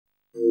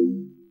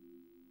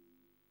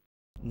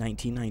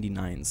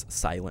1999's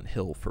Silent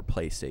Hill for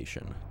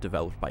PlayStation,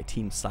 developed by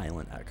Team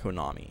Silent at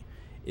Konami,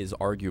 is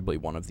arguably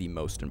one of the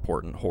most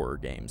important horror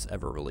games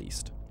ever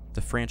released.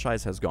 The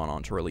franchise has gone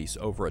on to release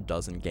over a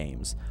dozen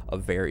games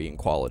of varying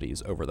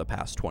qualities over the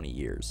past 20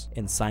 years,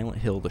 and Silent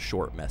Hill: The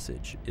Short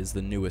Message is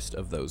the newest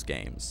of those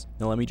games.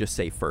 Now let me just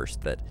say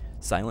first that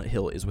Silent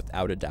Hill is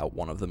without a doubt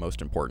one of the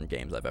most important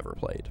games I've ever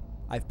played.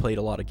 I've played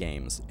a lot of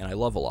games, and I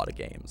love a lot of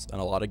games,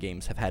 and a lot of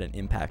games have had an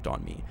impact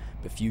on me,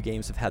 but few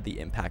games have had the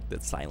impact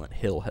that Silent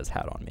Hill has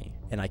had on me.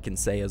 And I can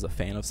say as a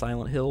fan of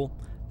Silent Hill,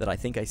 that I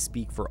think I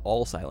speak for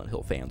all Silent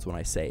Hill fans when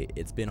I say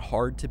it's been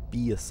hard to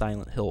be a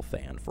Silent Hill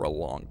fan for a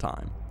long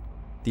time.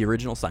 The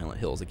original Silent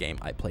Hill is a game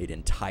I played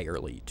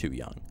entirely too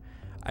young.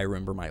 I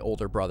remember my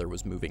older brother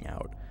was moving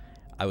out.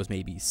 I was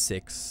maybe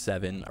 6,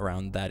 7,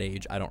 around that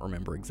age, I don't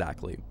remember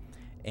exactly,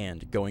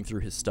 and going through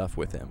his stuff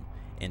with him,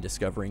 and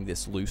discovering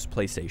this loose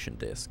PlayStation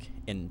disc,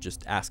 and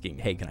just asking,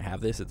 hey, can I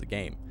have this? It's a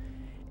game.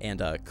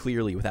 And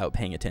clearly, without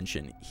paying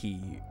attention,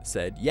 he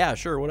said, yeah,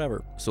 sure,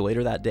 whatever. So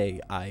later that day,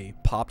 I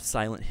popped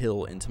Silent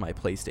Hill into my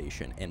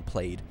PlayStation and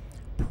played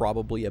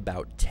probably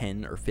about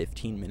 10 or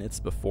 15 minutes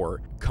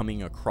before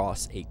coming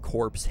across a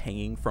corpse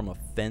hanging from a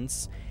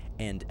fence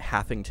and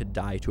having to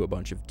die to a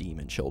bunch of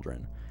demon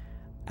children.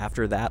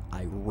 After that,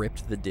 I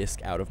ripped the disc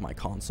out of my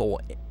console,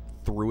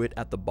 threw it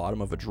at the bottom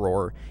of a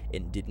drawer,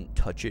 and didn't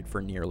touch it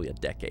for nearly a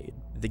decade.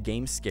 The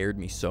game scared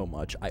me so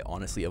much, I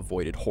honestly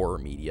avoided horror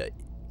media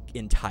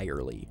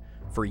entirely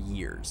for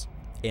years,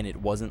 and it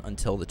wasn't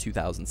until the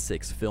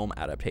 2006 film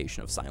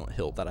adaptation of Silent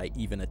Hill that I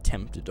even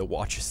attempted to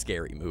watch a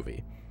scary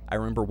movie. I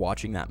remember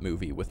watching that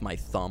movie with my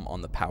thumb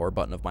on the power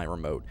button of my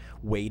remote,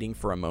 waiting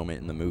for a moment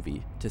in the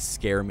movie to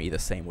scare me the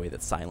same way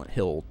that Silent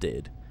Hill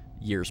did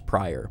years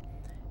prior,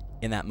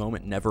 and that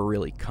moment never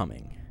really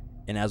coming.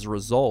 And as a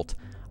result,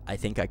 I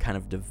think I kind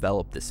of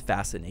developed this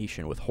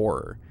fascination with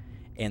horror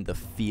and the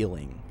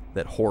feeling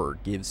that horror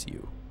gives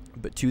you.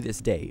 But to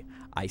this day,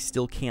 I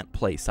still can't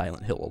play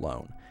Silent Hill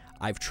alone.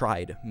 I've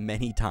tried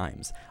many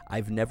times.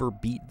 I've never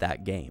beat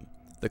that game.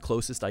 The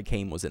closest I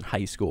came was in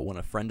high school when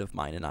a friend of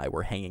mine and I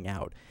were hanging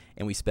out,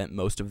 and we spent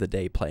most of the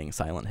day playing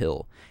Silent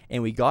Hill,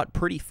 and we got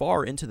pretty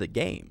far into the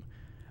game,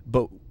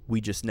 but we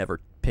just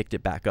never picked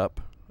it back up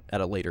at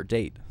a later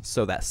date,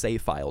 so that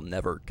save file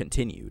never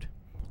continued.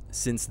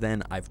 Since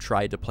then, I've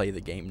tried to play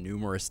the game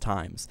numerous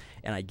times,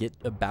 and I get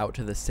about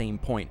to the same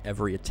point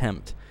every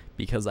attempt,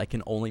 because I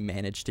can only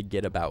manage to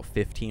get about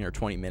 15 or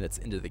 20 minutes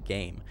into the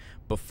game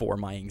before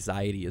my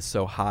anxiety is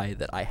so high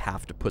that I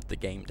have to put the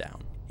game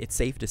down. It's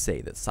safe to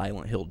say that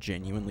Silent Hill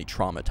genuinely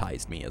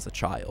traumatized me as a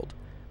child,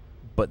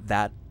 but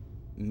that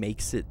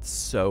makes it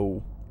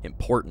so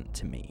important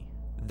to me.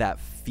 That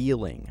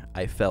feeling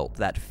I felt,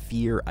 that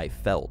fear I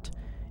felt,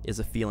 is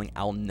a feeling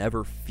I'll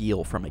never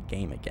feel from a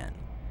game again.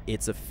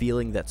 It's a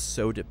feeling that's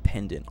so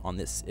dependent on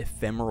this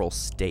ephemeral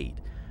state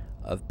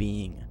of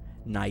being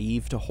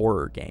naive to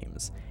horror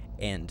games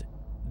and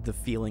the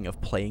feeling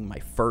of playing my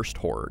first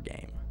horror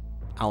game.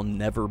 I'll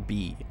never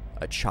be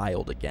a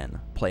child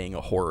again playing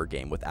a horror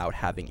game without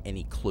having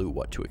any clue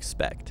what to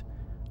expect.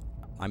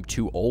 I'm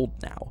too old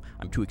now.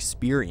 I'm too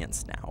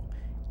experienced now.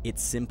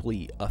 It's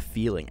simply a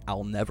feeling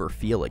I'll never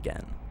feel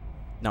again.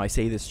 Now, I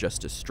say this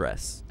just to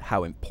stress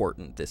how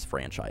important this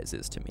franchise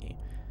is to me.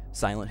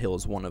 Silent Hill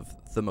is one of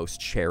the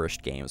most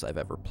cherished games I've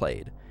ever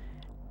played,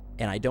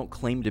 and I don't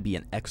claim to be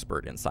an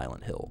expert in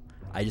Silent Hill.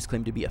 I just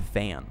claim to be a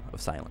fan of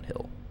Silent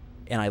Hill.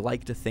 And I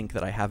like to think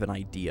that I have an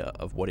idea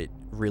of what it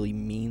really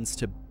means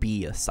to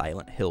be a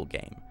Silent Hill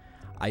game.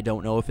 I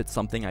don't know if it's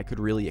something I could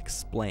really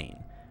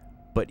explain,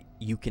 but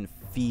you can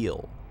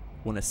feel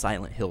when a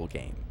Silent Hill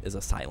game is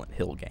a Silent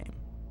Hill game.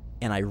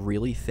 And I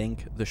really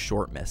think The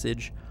Short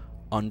Message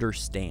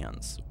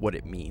understands what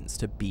it means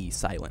to be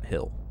Silent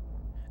Hill.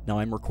 Now,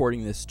 I'm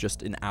recording this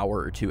just an hour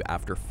or two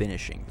after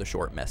finishing The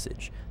Short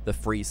Message, the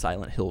free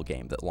Silent Hill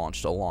game that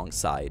launched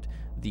alongside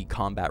the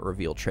combat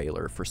reveal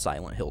trailer for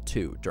Silent Hill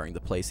 2 during the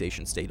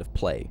PlayStation State of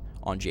Play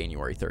on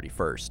January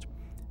 31st.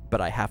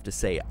 But I have to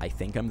say, I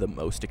think I'm the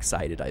most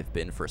excited I've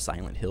been for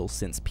Silent Hill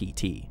since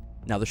PT.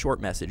 Now, The Short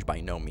Message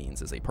by no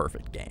means is a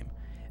perfect game.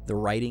 The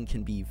writing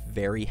can be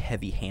very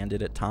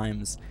heavy-handed at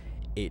times.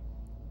 It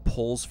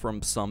pulls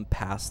from some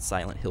past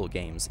Silent Hill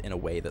games in a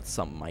way that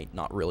some might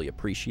not really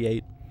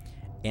appreciate,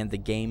 and the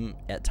game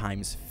at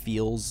times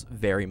feels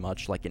very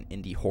much like an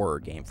indie horror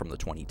game from the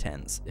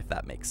 2010s, if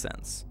that makes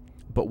sense.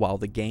 But while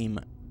the game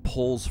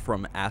pulls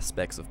from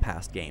aspects of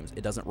past games,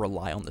 it doesn't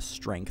rely on the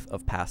strength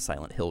of past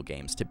Silent Hill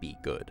games to be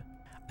good.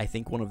 I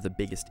think one of the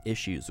biggest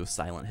issues with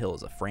Silent Hill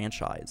as a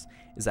franchise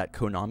is that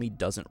Konami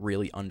doesn't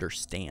really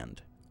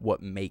understand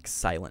what makes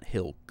Silent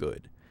Hill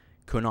good.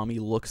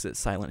 Konami looks at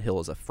Silent Hill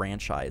as a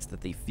franchise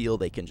that they feel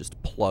they can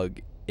just plug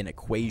an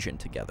equation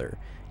together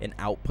and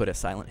output a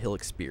Silent Hill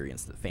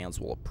experience that fans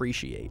will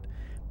appreciate,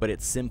 but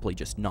it's simply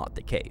just not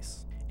the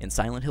case. And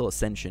Silent Hill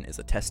Ascension is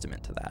a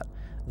testament to that.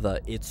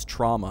 The "It's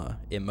Trauma"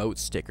 emote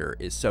sticker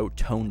is so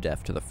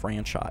tone-deaf to the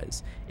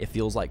franchise, it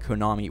feels like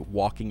Konami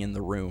walking in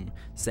the room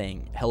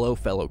saying, "Hello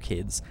fellow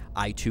kids,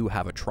 I too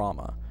have a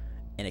trauma,"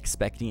 and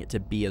expecting it to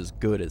be as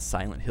good as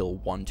Silent Hill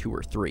 1, 2,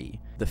 or 3.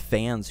 The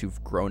fans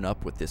who've grown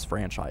up with this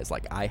franchise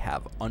like I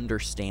have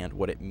understand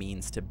what it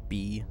means to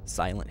be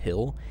Silent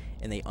Hill,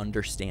 and they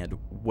understand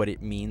what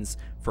it means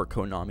for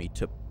Konami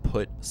to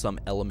put some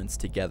elements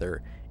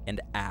together and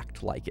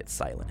act like it's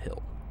Silent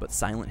Hill. But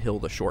Silent Hill: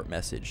 The Short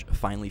Message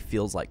finally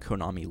feels like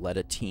Konami let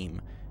a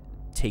team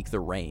take the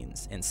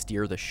reins and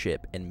steer the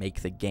ship and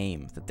make the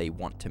game that they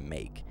want to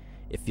make.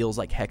 It feels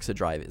like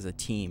Hexadrive is a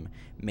team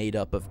made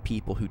up of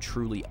people who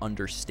truly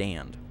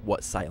understand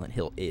what Silent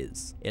Hill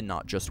is, and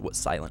not just what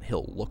Silent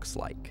Hill looks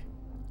like.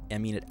 I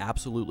mean, it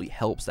absolutely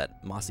helps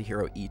that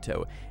Masahiro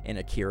Ito and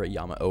Akira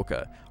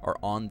Yamaoka are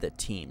on the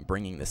team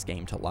bringing this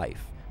game to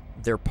life.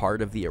 They're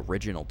part of the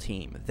original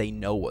team. They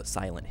know what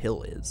Silent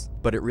Hill is.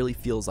 But it really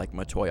feels like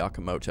Motoi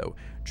Okamoto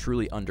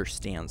truly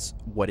understands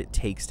what it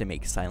takes to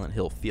make Silent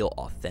Hill feel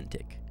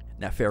authentic.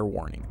 Now, fair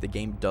warning, the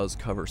game does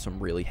cover some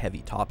really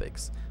heavy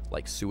topics,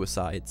 like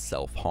suicide,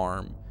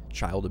 self-harm,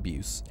 child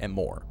abuse, and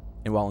more.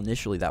 And while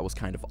initially that was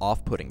kind of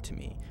off-putting to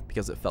me,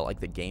 because it felt like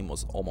the game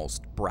was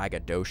almost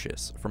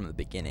braggadocious from the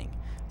beginning,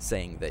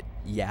 saying that,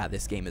 yeah,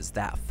 this game is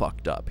that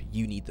fucked up,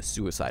 you need the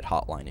suicide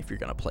hotline if you're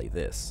gonna play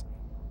this.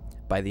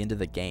 By the end of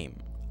the game,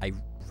 I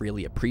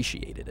really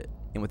appreciated it.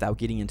 And without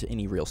getting into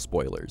any real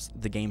spoilers,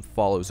 the game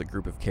follows a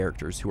group of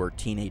characters who are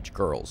teenage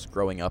girls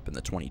growing up in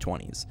the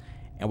 2020s.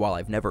 And while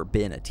I've never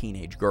been a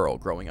teenage girl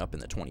growing up in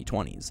the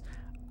 2020s,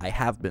 I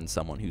have been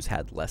someone who's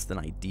had less than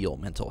ideal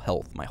mental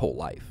health my whole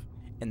life.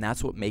 And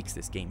that's what makes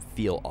this game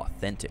feel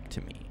authentic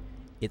to me.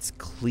 It's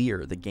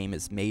clear the game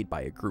is made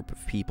by a group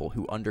of people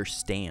who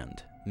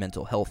understand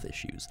mental health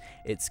issues.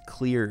 It's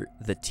clear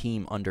the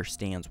team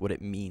understands what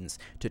it means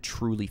to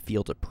truly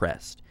feel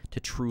depressed, to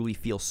truly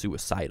feel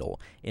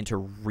suicidal, and to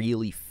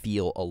really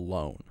feel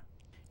alone.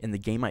 And the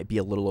game might be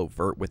a little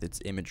overt with its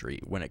imagery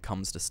when it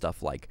comes to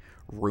stuff like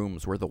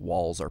rooms where the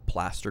walls are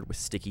plastered with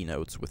sticky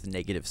notes with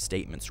negative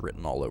statements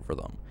written all over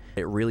them.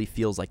 It really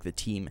feels like the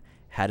team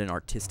had an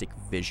artistic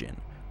vision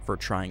for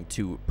trying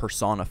to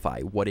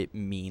personify what it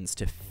means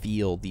to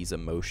feel these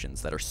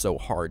emotions that are so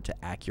hard to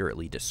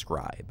accurately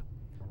describe.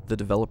 The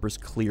developers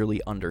clearly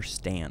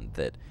understand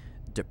that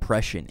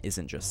depression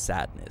isn't just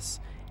sadness,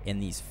 and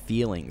these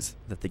feelings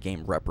that the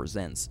game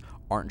represents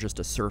aren't just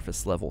a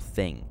surface level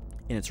thing.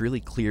 And it's really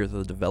clear that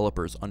the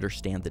developers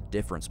understand the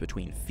difference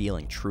between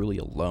feeling truly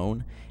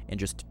alone and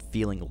just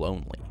feeling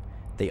lonely.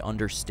 They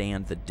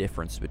understand the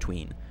difference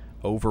between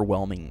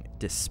overwhelming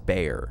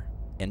despair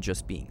and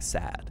just being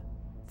sad.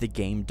 The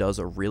game does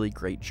a really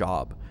great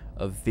job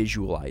of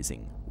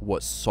visualizing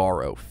what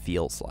sorrow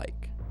feels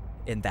like.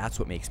 And that's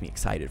what makes me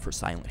excited for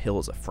Silent Hill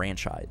as a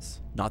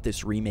franchise, not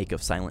this remake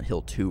of Silent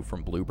Hill 2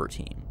 from Bloober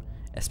team.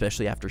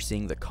 Especially after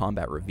seeing the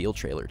combat reveal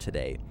trailer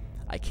today,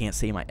 I can't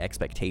say my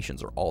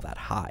expectations are all that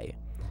high.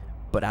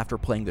 But after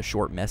playing The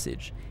Short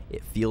Message,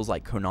 it feels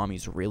like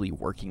Konami's really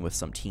working with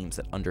some teams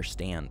that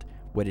understand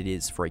what it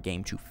is for a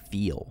game to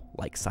feel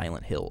like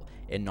Silent Hill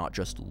and not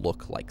just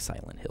look like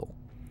Silent Hill.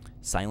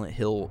 Silent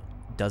Hill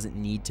doesn't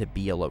need to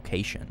be a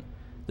location.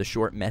 The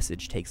Short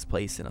Message takes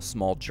place in a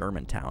small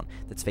German town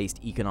that's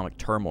faced economic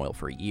turmoil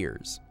for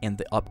years, and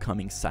the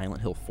upcoming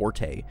Silent Hill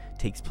Forte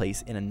takes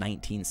place in a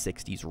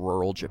 1960s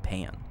rural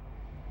Japan.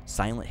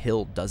 Silent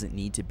Hill doesn't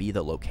need to be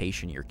the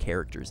location your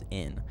character's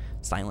in.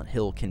 Silent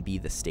Hill can be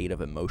the state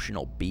of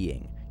emotional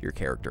being your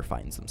character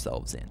finds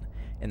themselves in,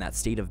 and that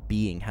state of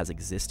being has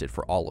existed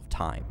for all of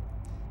time.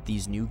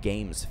 These new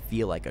games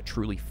feel like a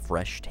truly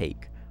fresh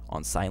take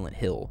on Silent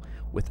Hill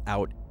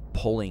without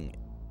pulling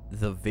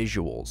the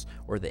visuals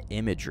or the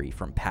imagery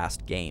from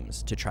past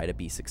games to try to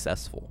be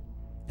successful.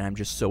 And I'm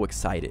just so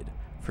excited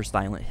for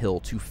Silent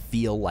Hill to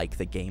feel like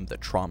the game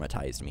that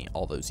traumatized me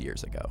all those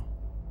years ago.